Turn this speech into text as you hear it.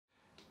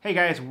Hey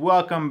guys,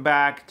 welcome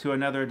back to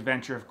another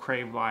adventure of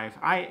Crave Life.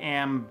 I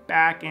am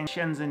back in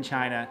Shenzhen,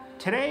 China.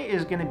 Today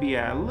is going to be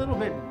a little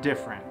bit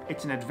different.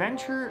 It's an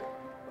adventure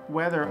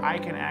whether I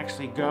can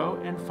actually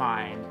go and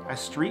find a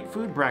street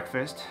food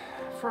breakfast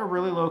for a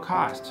really low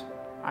cost.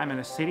 I'm in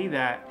a city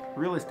that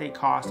real estate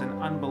costs an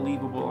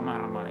unbelievable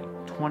amount of money,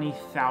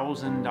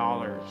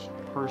 $20,000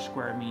 per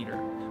square meter.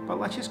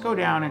 But let's just go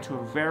down into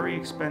a very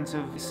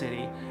expensive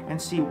city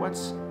and see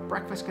what's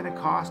breakfast going to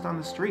cost on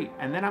the street.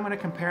 And then I'm going to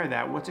compare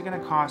that. What's it going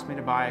to cost me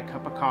to buy a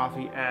cup of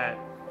coffee at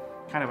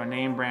kind of a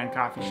name brand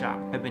coffee shop?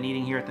 I've been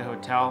eating here at the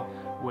hotel,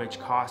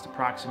 which cost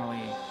approximately,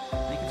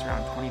 I think it's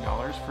around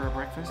 $20 for a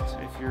breakfast.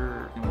 If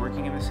you're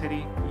working in the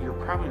city, you're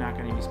probably not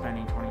going to be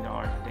spending $20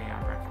 a day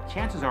on breakfast.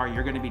 Chances are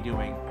you're going to be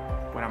doing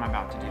what I'm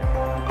about to do.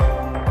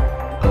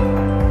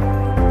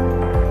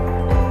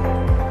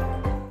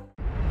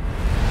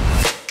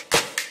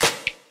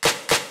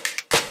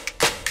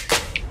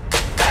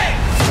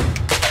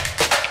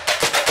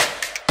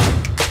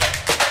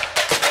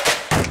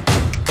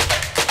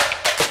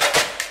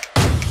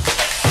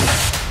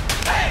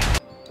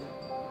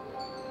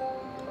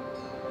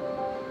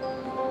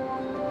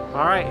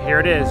 All right, here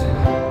it is.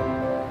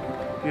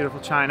 Beautiful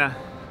China.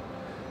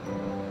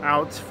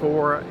 Out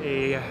for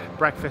a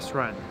breakfast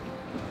run.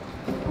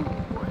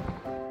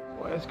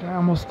 Boy, this guy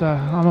almost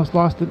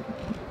lost it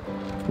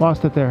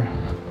there.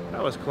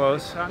 That was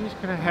close. I'm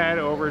just gonna head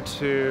over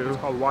to, it's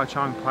called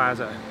Huachong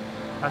Plaza.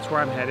 That's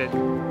where I'm headed.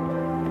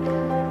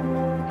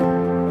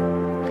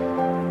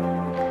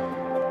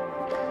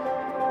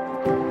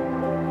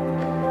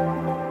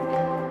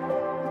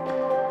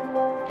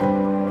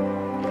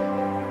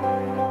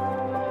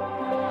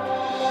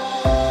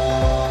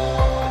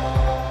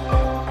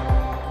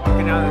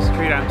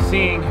 I'm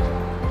seeing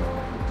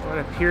what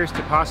appears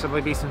to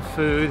possibly be some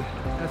food.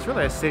 It's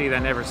really a city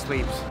that never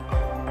sleeps.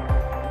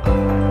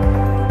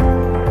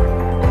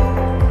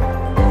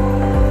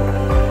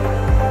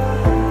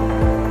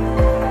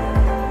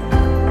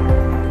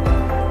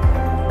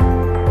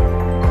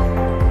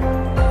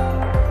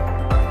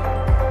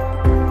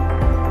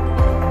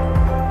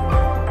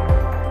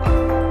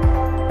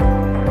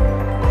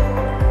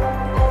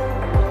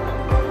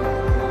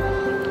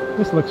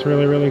 This looks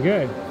really, really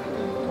good.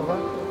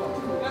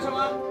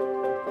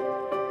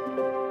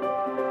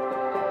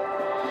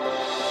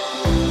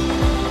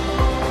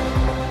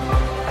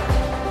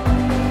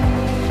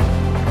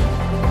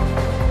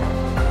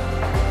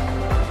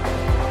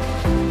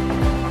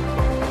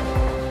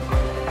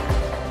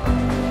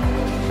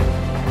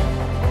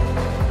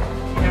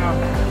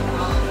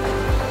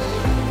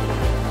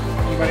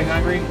 Anybody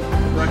hungry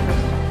for breakfast?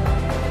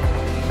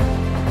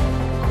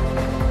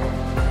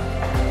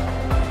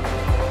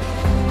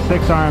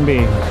 $6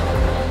 RMB.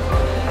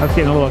 That's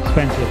getting a little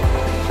expensive.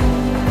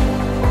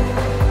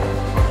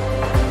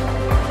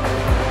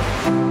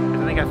 I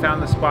think I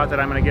found the spot that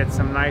I'm going to get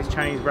some nice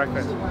Chinese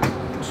breakfast.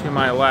 To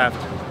my left,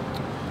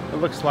 it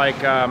looks like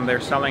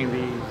they're selling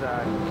these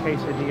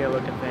quesadilla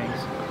looking things.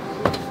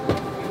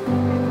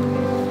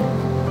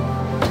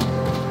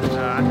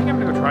 I think I'm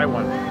going to go try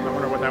one. I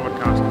wonder what that would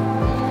cost.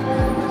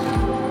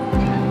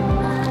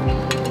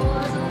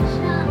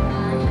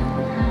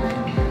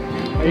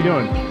 How you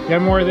doing? You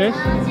have more of this?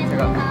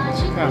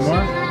 Got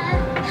more?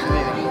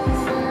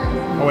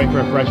 I'll wait for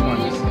a fresh one.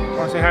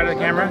 Want to say hi to the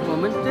camera?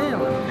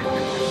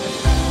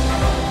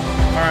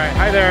 Alright,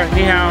 hi there,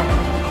 ni hao.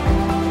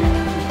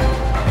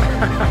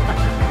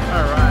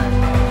 Alright.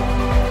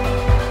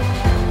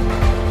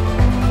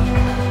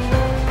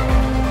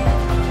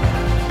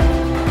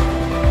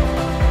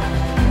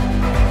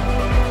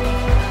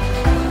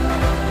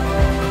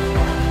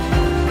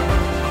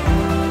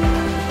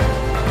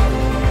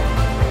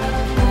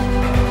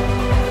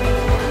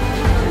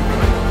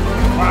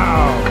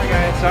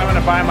 So I'm going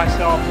to buy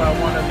myself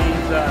one of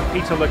these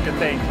pizza looking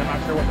things. I'm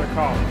not sure what they're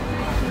called.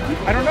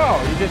 I don't know.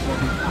 You just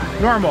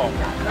normal.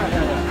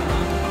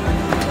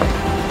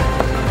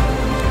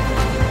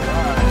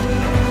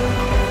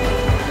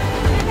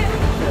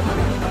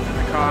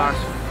 It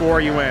costs 4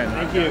 yuan.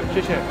 Thank you.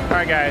 All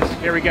right, guys.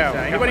 Here we go.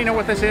 Anybody know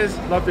what this is?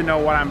 Love to know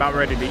what I'm about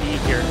ready to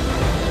eat here.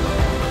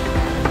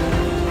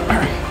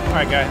 All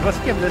right, guys. Let's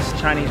give this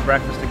Chinese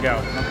breakfast a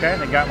go. Okay.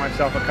 I got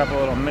myself a couple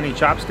little mini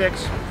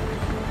chopsticks.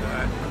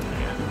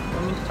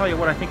 Tell you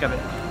what I think of it.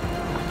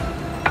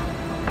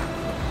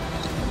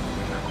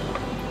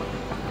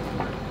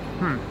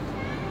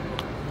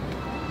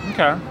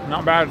 Okay,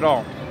 not bad at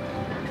all.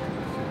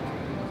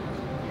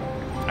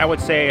 I would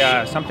say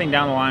something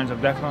down the lines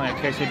of definitely a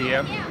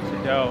quesadilla. It's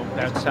a dough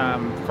that's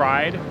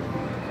fried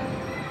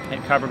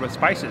and covered with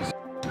spices.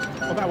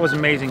 Well, that was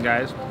amazing,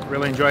 guys.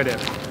 Really enjoyed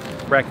it.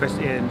 Breakfast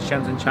in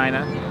Shenzhen,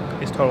 China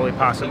is totally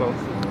possible,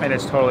 and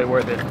it's totally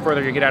worth it. The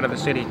further you get out of the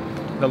city,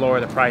 the lower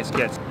the price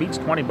gets. Beats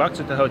 20 bucks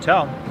at the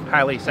hotel.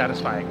 Highly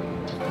satisfying.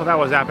 Well, that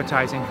was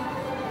appetizing.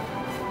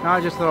 Now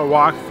just a little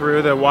walk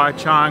through the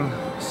Huachong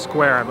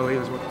Square, I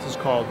believe is what this is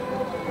called.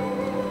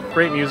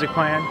 Great music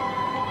playing.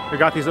 We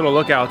got these little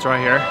lookouts right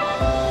here.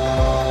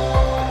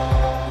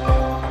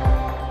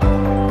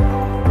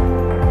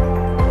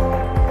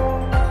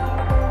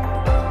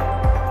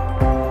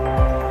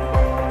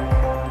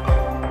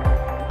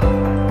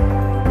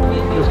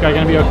 guy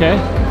gonna be okay?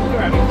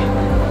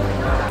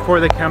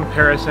 For the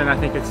comparison, I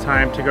think it's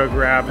time to go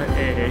grab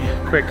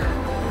a quick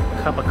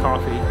cup of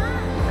coffee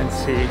and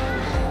see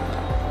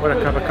what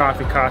a cup of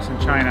coffee costs in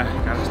China.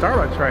 Got a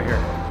Starbucks right here.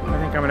 I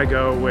think I'm gonna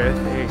go with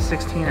a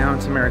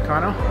 16-ounce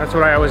Americano. That's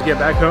what I always get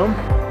back home.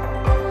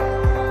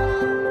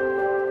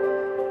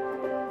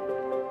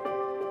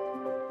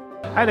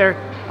 Hi there,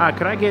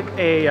 could I get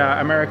a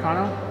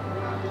Americano?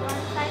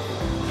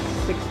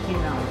 16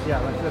 ounce, yeah,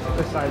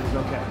 this size is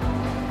okay.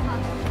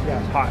 Yeah,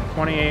 it's hot.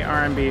 28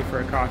 RMB for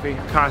a coffee.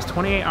 Cost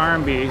 28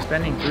 RMB,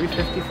 spending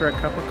 350 for a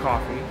cup of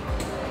coffee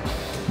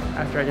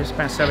after I just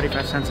spent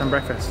 75 cents on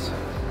breakfast.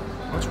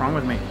 What's wrong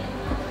with me?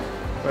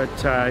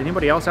 But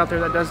anybody else out there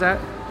that does that?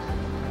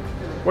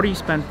 What do you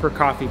spend per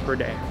coffee per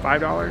day? $5,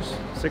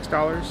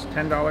 $6,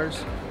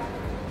 $10?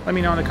 Let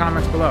me know in the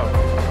comments below.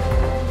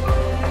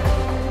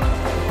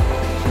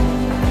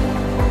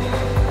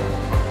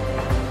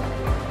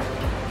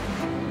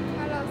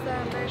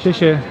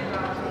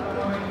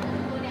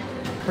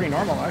 Pretty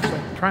normal actually.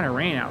 It's trying to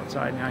rain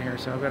outside now here,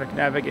 so I've got to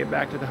navigate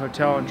back to the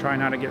hotel and try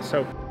not to get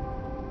soaked.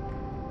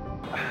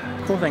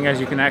 Cool thing is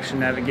you can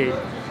actually navigate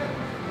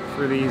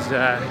through these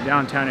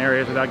downtown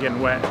areas without getting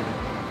wet.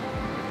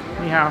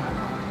 Anyhow,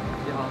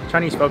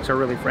 Chinese folks are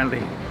really friendly.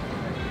 They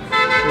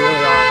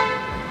really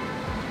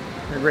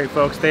are. They're great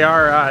folks. They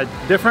are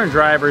different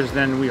drivers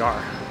than we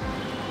are.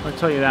 I'll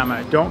tell you that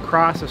much. Don't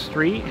cross a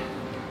street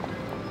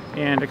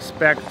and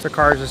expect the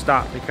cars to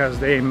stop, because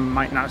they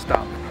might not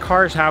stop.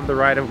 Cars have the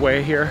right of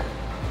way here,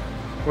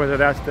 whether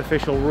that's the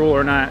official rule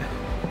or not.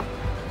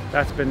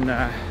 That's been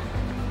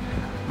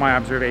my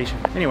observation.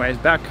 Anyways,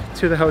 back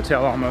to the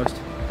hotel almost.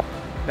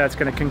 That's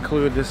gonna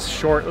conclude this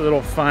short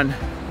little fun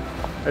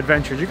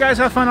adventure. Did you guys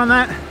have fun on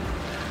that?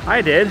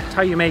 I did. That's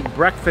how you make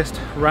breakfast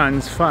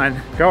runs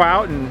fun. Go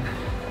out and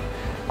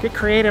get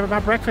creative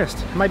about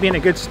breakfast. Am I being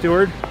a good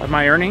steward of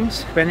my earnings?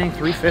 Spending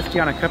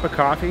 $3.50 on a cup of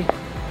coffee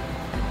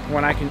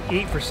when I can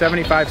eat for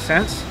 75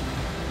 cents?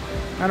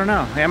 I don't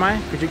know, am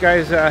I? Could you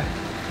guys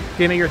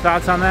give me your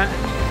thoughts on that?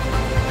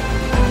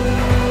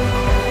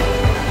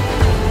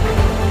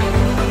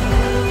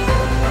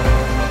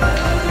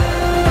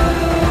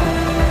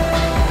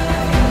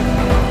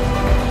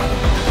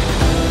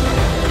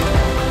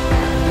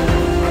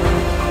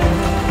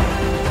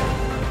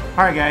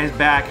 All right guys,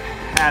 back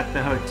at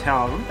the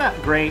hotel. Wasn't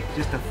that great?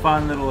 Just a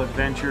fun little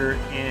adventure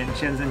in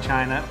Shenzhen,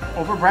 China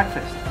over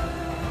breakfast.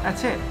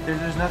 That's it.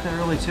 There's nothing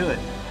really to it.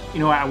 You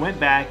know, I went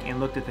back and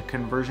looked at the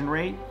conversion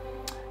rate,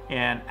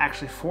 and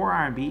actually 4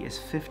 RMB is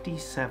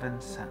 57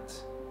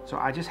 cents. So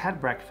I just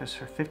had breakfast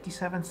for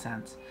 57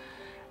 cents,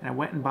 and I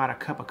went and bought a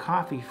cup of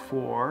coffee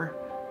for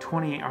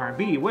 28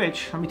 RMB,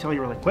 which, let me tell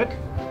you really quick,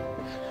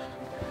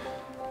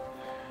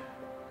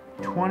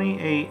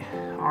 28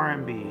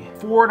 RMB,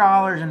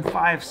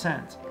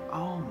 $4.05.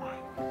 Oh my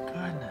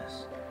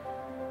goodness.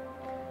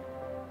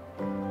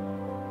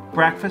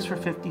 Breakfast for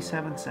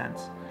 57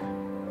 cents.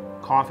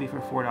 Coffee for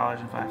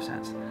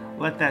 $4.05.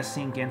 Let that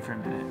sink in for a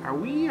minute. Are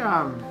we,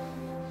 am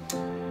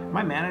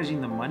I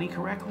managing the money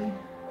correctly?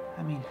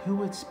 I mean, who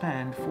would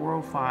spend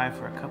 $4.05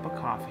 for a cup of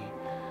coffee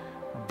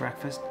when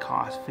breakfast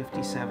costs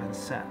 57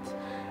 cents?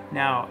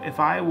 Now, if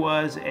I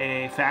was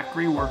a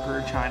factory worker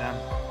in China,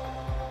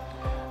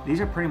 these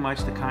are pretty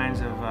much the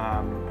kinds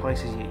of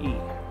places you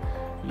eat.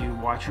 You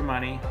watch your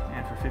money,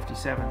 and for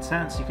 57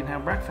 cents, you can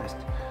have breakfast.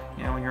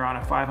 You know, when you're on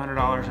a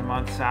 $500 a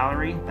month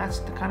salary, that's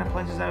the kind of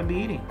places I would be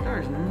eating.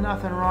 There's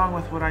nothing wrong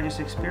with what I just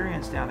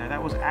experienced down there.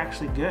 That was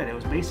actually good. It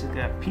was basically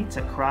a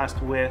pizza crust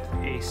with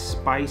a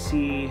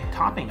spicy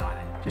topping on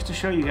it. Just to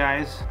show you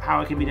guys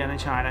how it can be done in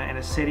China, in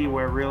a city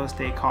where real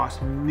estate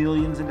costs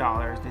millions of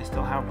dollars, they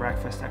still have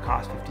breakfast that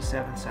costs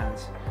 57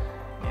 cents.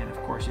 And of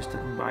course, you still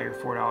can buy your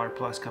 $4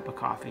 plus cup of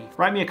coffee.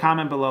 Write me a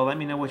comment below. Let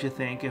me know what you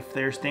think. If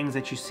there's things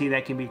that you see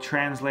that can be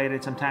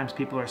translated, sometimes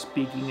people are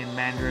speaking in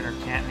Mandarin or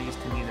Cantonese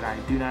to me that I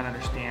do not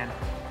understand.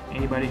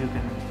 Anybody who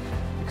can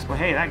explain,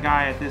 hey, that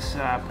guy at this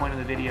point of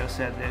the video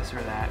said this or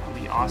that, would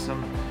be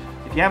awesome.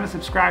 If you haven't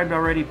subscribed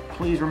already,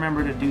 please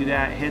remember to do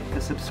that. Hit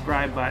the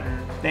subscribe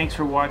button. Thanks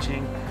for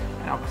watching,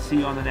 and I'll see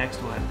you on the next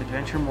one.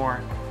 Adventure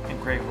more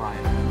and Crave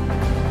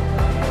Live.